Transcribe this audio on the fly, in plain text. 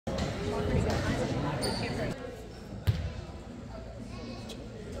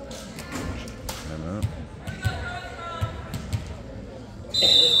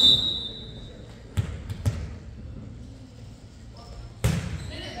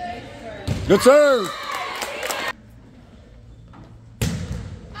Good serve.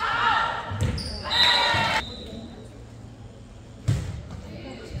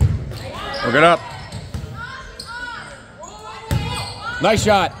 Look it up. Nice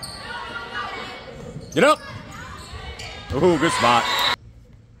shot. Get up. Ooh, good spot.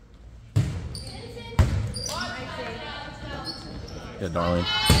 Good, darling.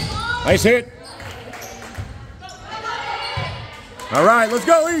 Nice hit. All right, let's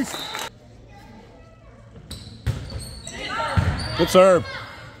go, East. Good serve.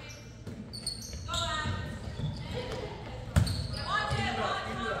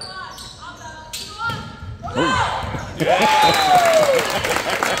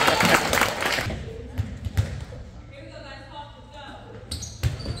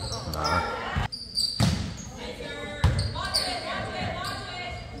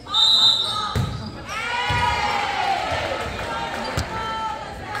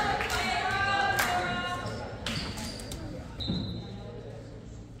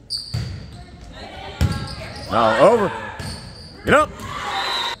 Now over. Get up.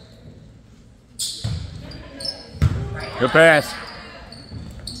 Good pass.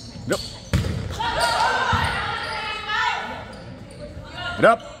 Yep. Get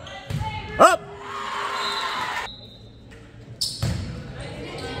up. Up.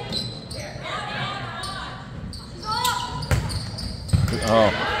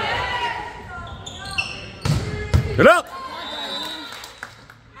 Oh. Get up.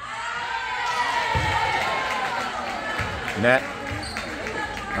 Net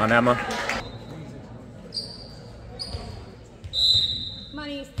on Emma.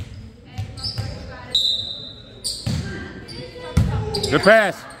 Money. Good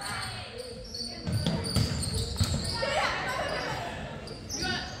pass.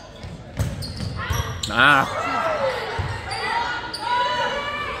 Ah.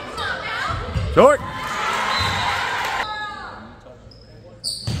 Short.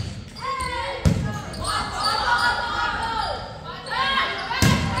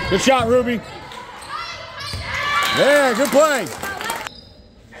 Good shot, Ruby. Yeah, good play.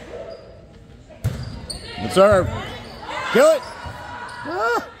 Good serve. Kill it.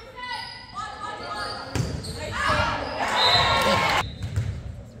 Ah.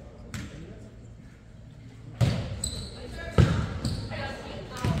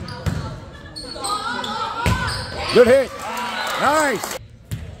 Good hit. Nice.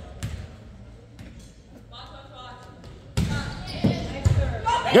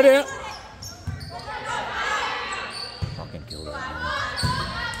 Good hit. Fucking killed it.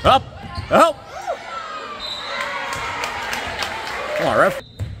 Up. Help. Come on, ref.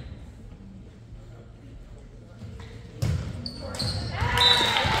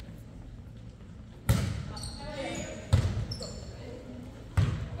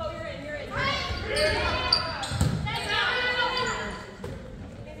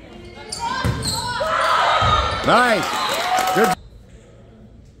 Nice. Good.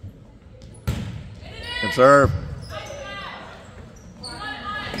 Good serve.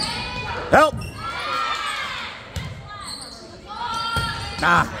 Help.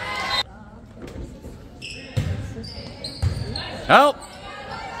 Ah. Help.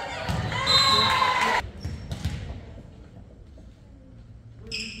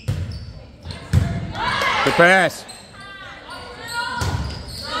 Good pass.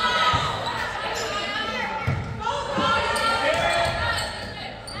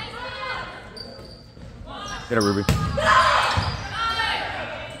 Get it, Ruby.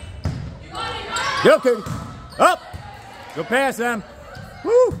 Get up, Katie. Up. Good pass, Em.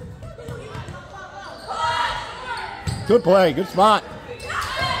 Woo. Good play. Good spot.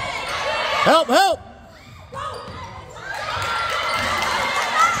 Help, help.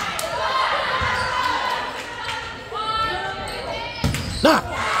 Nah.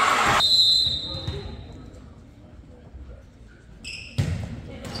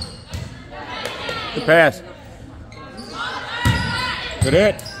 Good pass. Good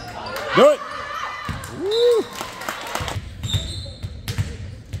hit. Good. Woo.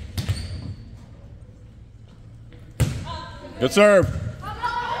 Good serve.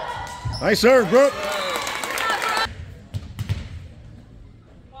 Nice serve, Brooke.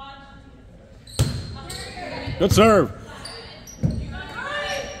 Good serve.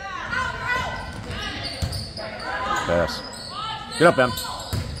 Pass. Get up, Em.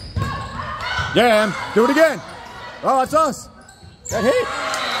 Yeah, Em. Do it again. Oh, that's us. That hit.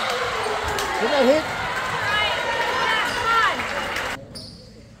 Did that hit?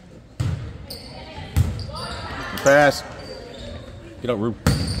 Good pass. Get up, Ruby.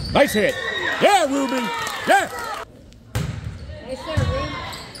 Nice hit. Yeah, Ruby. Yeah. Nice serve, Ruby.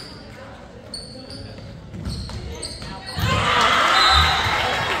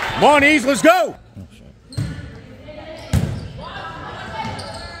 Come on, Ease, let's go.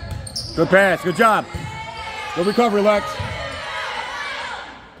 Good pass, good job. Good recovery, Lex.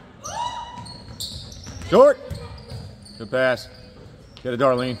 Short. Good pass. Get it,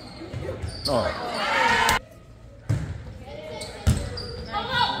 Darlene. Oh.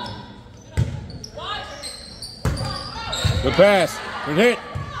 Good pass. Good hit.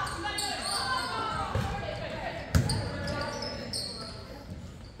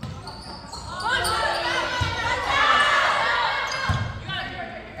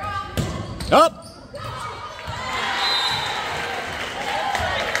 Up.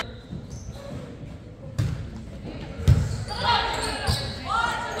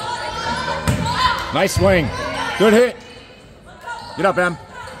 Nice swing. Good hit. Get up, Em.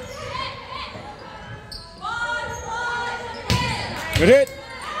 Good hit.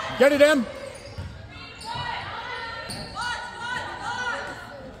 Get it, Em.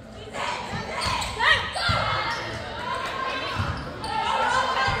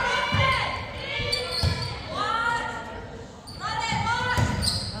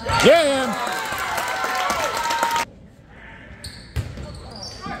 Yeah, Em.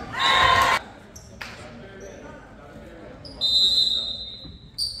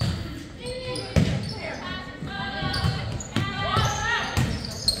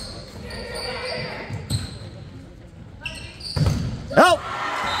 Help!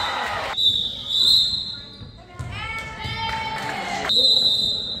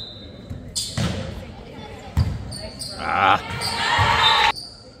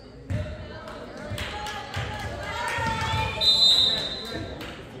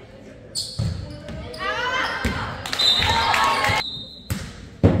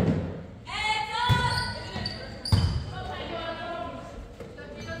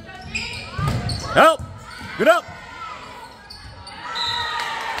 Help! Get up!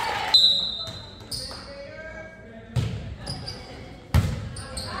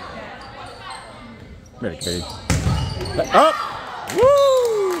 Ready, Katie. Up!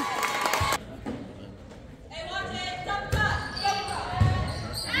 Woo!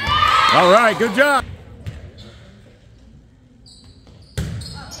 All right, good job.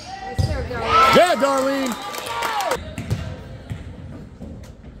 Yeah, Darlene.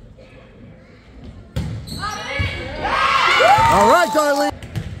 All right, Darlene.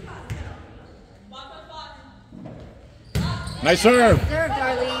 Nice serve. Serve,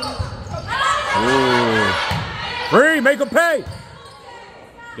 Darlene. Ooh. Free, make them pay.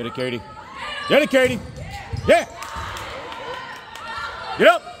 Get it, Katie. Get it, Katie. Yeah. Get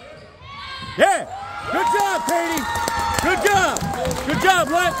up. Yeah. Good job, Katie. Good job. Good job,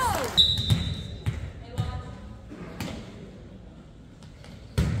 Lex.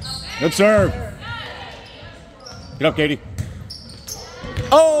 Good serve. Get up, Katie.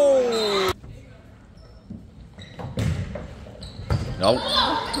 Oh. No.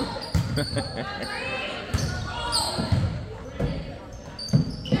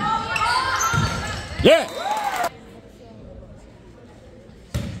 Yeah.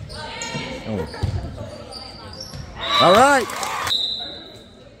 Oh. All right.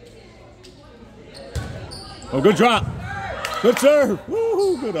 Oh, good drop. Good serve.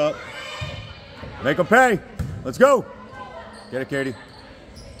 Woo-hoo, good up. Make them pay. Let's go. Get it, Katie.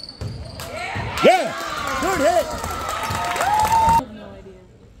 Yeah. Good hit.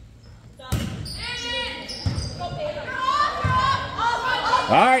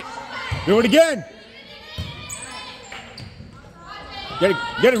 All right. Do it again.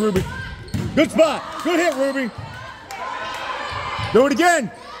 Get it, Ruby. Good spot. Good hit, Ruby. Do it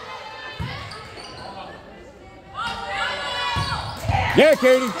again. Yeah,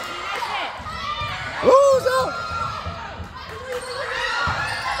 Katie. Who's up?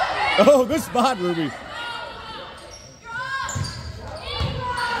 Oh, good spot, Ruby.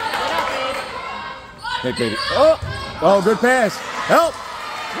 Hey, Katie. Oh, good pass. Help.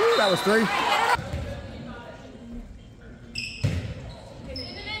 Woo, that was 3.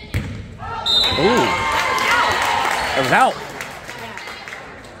 Ooh. That was out.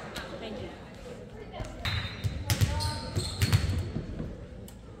 Thank you.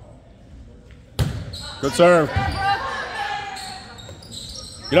 Good serve.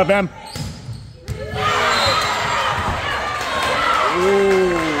 Get up, Em. Ooh.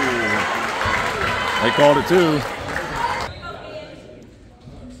 They called it too.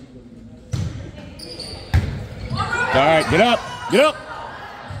 All right, get up. Get up.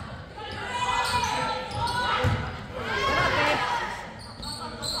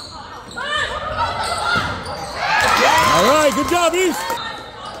 All right, good job, East.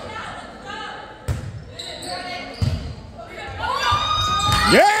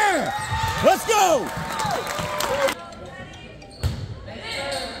 Yeah! Go!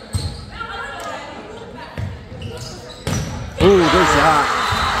 Ooh, good shot.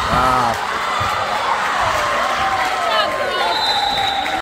 Wow.